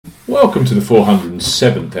Welcome to the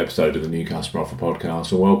 407th episode of the New Customer Offer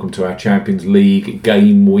Podcast, and welcome to our Champions League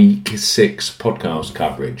Game Week 6 podcast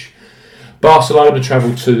coverage. Barcelona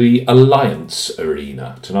travel to the Allianz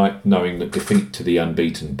Arena tonight, knowing that defeat to the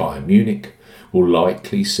unbeaten Bayern Munich will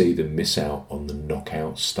likely see them miss out on the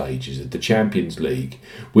knockout stages of the Champions League,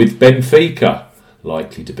 with Benfica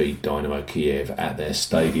likely to beat Dynamo Kiev at their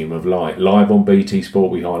Stadium of Light. Live on BT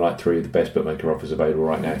Sport, we highlight three of the best bookmaker offers available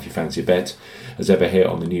right now if you fancy a bet. As ever, here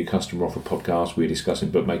on the New Customer Offer Podcast, we're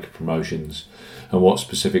discussing bookmaker promotions and what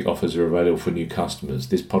specific offers are available for new customers.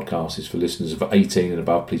 This podcast is for listeners of 18 and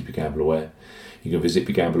above. Please be gamble aware. You can visit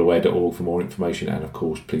begambleaware.org for more information, and of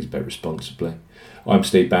course, please bet responsibly. I'm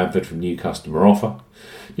Steve Bamford from New Customer Offer,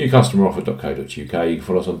 newcustomeroffer.co.uk. You can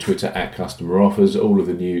follow us on Twitter at Customer Offers. All of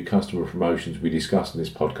the new customer promotions we discuss in this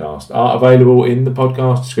podcast are available in the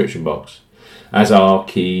podcast description box, as are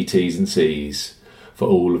key T's and C's for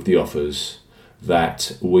all of the offers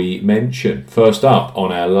that we mention. First up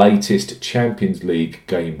on our latest Champions League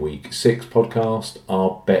Game Week 6 podcast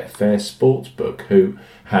are Betfair Sportsbook, who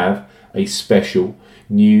have a special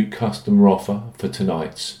new customer offer for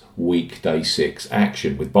tonight's weekday 6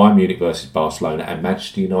 action with Bayern Munich versus Barcelona and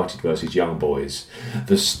Manchester United versus Young Boys,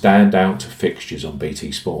 the standout fixtures on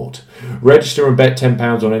BT Sport. Register and bet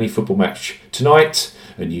 £10 on any football match tonight,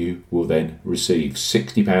 and you will then receive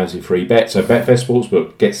 £60 in free bets. So Betfair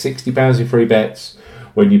Sportsbook, get £60 in free bets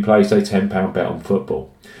when you place a £10 bet on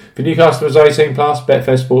football. For new customers 18 plus,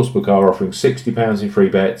 Betfair Sportsbook are offering £60 in free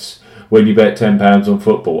bets when you bet £10 on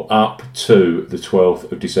football up to the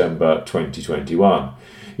 12th of December 2021.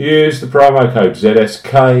 Use the promo code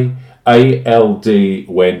ZSKALD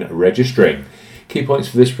when registering. Key points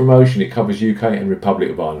for this promotion: it covers UK and Republic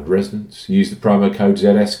of Ireland residents. Use the promo code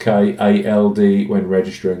ZSKALD when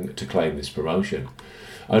registering to claim this promotion.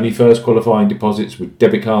 Only first qualifying deposits with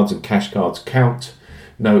debit cards and cash cards count.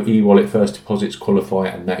 No e-wallet first deposits qualify,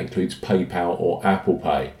 and that includes PayPal or Apple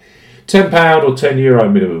Pay. £10 or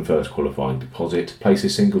 €10 minimum first qualifying deposit. Place a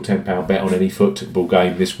single £10 bet on any football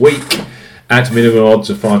game this week at minimum odds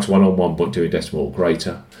of 5 to 1 on 1.2 in decimal or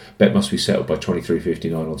greater. Bet must be settled by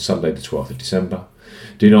 23.59 on Sunday the 12th of December.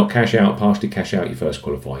 Do not cash out, partially cash out your first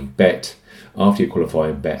qualifying bet. After your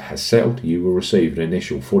qualifying bet has settled, you will receive an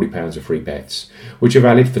initial £40 of free bets, which are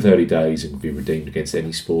valid for 30 days and can be redeemed against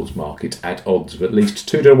any sports market at odds of at least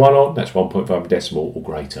 2 to 1 on, that's 1.5 in decimal or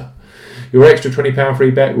greater. Your extra £20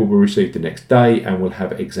 free bet will be received the next day and will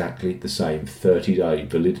have exactly the same 30-day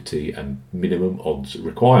validity and minimum odds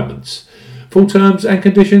requirements. Full terms and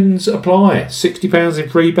conditions apply. £60 in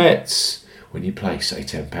free bets when you place a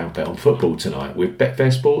 £10 bet on football tonight with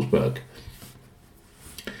Betfair Sportsbook.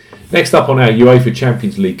 Next up on our UEFA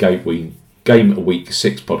Champions League Game Week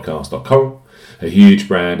 6 podcast are Coral, a huge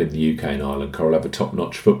brand in the UK and Ireland. Coral have a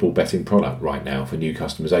top-notch football betting product right now for new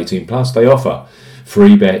customers 18 plus. They offer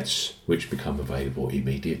free bets which become available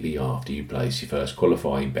immediately after you place your first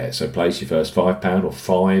qualifying bet. So place your first £5 or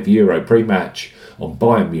 €5 pre-match on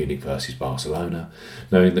Bayern Munich versus Barcelona,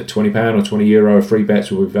 knowing that £20 or €20 free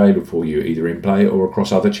bets will be available for you either in play or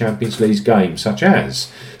across other Champions League games such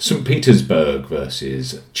as St Petersburg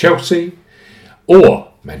versus Chelsea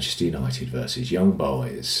or Manchester United versus Young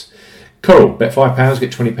Boys. Coral, bet £5,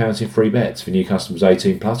 get £20 in free bets. For new customers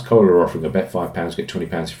 18 plus, Coral are offering a bet £5, get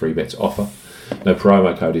 £20 in free bets offer. No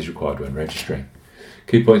promo code is required when registering.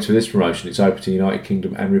 Key points for this promotion: it's open to United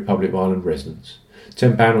Kingdom and Republic of Ireland residents.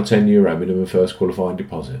 £10 or €10 minimum first qualifying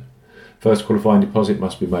deposit. First qualifying deposit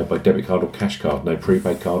must be made by debit card or cash card. No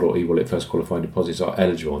prepaid card or e-wallet first qualifying deposits are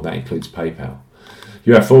eligible, and that includes PayPal.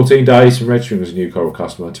 You have 14 days from registering as a new Coral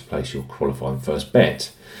customer to place your qualifying first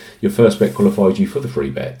bet. Your first bet qualifies you for the free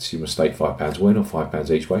bets. You must stake £5 win or £5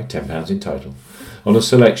 each way, £10 in total, on a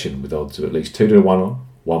selection with odds of at least 2 to 1 on,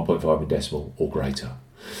 1.5 in decimal or greater.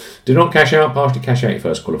 Do not cash out, partially cash out your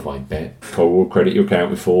first qualifying bet. Coral will credit your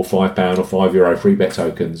account with £4, £5 or €5 free bet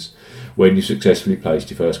tokens when you successfully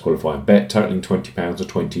placed your first qualifying bet, totaling £20 or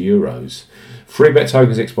 €20. Free bet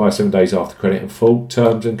tokens expire 7 days after credit, and full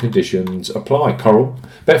terms and conditions apply. Coral,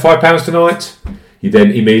 bet £5 tonight. You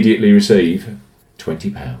then immediately receive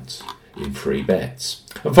 £20 in free bets.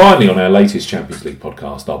 And finally, on our latest Champions League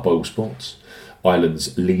podcast, our Boyle Sports.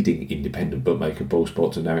 Ireland's leading independent bookmaker, Boyle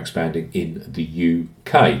Sports, are now expanding in the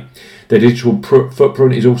UK. Their digital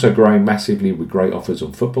footprint is also growing massively with great offers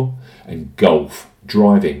on football and golf,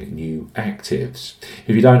 driving new actives.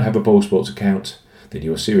 If you don't have a Boyle Sports account, then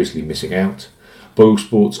you are seriously missing out. Boyle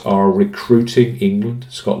Sports are recruiting England,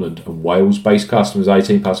 Scotland and Wales-based customers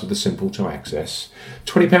 18 plus with a simple to access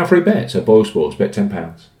 £20 free bet. So Boyle Sports, bet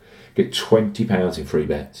 £10, get £20 in free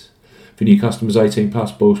bets. For new customers 18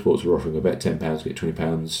 plus, Boyle Sports are offering a bet £10, get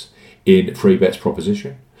 £20 in free bets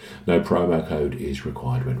proposition. No promo code is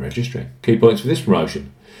required when registering. Key points for this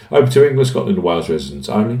promotion. Open to England, Scotland and Wales residents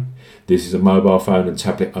only. This is a mobile phone and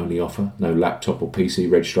tablet only offer. No laptop or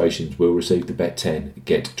PC registrations will receive the Bet 10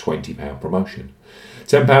 Get £20 promotion.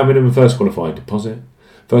 £10 minimum first qualifying deposit.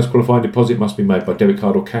 First qualifying deposit must be made by debit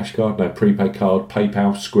card or cash card. No prepaid card,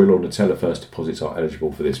 PayPal, Skrill or Nutella first deposits are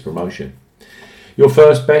eligible for this promotion. Your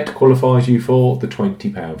first bet qualifies you for the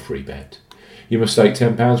 £20 free bet. You must stake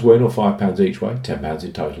 £10 win or £5 each way, £10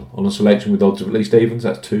 in total, on a selection with odds of at least evens,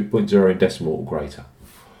 that's 2.0 in decimal or greater.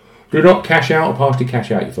 Do not cash out or partially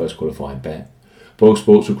cash out your first qualifying bet. Boyle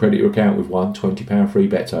Sports will credit your account with one £20 free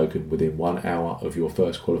bet token within 1 hour of your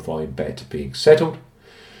first qualifying bet being settled.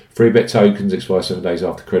 Free bet tokens expire 7 days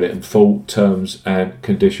after credit and full terms and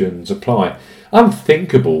conditions apply.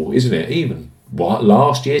 Unthinkable, isn't it? Even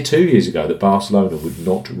last year, 2 years ago, that Barcelona would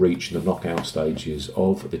not reach the knockout stages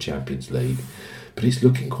of the Champions League. But it's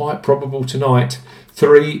looking quite probable tonight.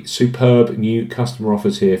 3 superb new customer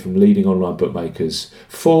offers here from leading online bookmakers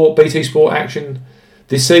for BT Sport action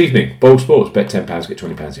this evening. Boyle Sports, bet £10, get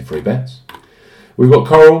 £20 in free bets. We've got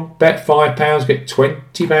Coral, bet £5, get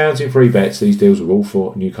 £20 in free bets. These deals are all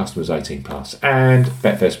for new customers 18 plus. And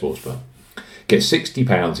Betfair Sportsbook. Get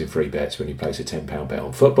 £60 in free bets when you place a £10 bet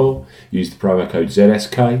on football. Use the promo code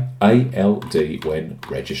ZSKALD when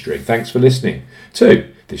registering. Thanks for listening to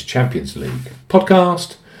this Champions League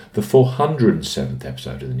podcast, the 407th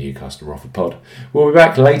episode of the New Customer Offer Pod. We'll be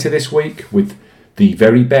back later this week with the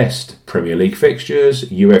very best Premier League fixtures,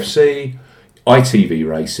 UFC, ITV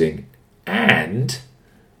racing, and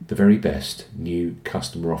the very best new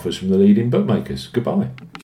customer offers from the leading bookmakers. Goodbye.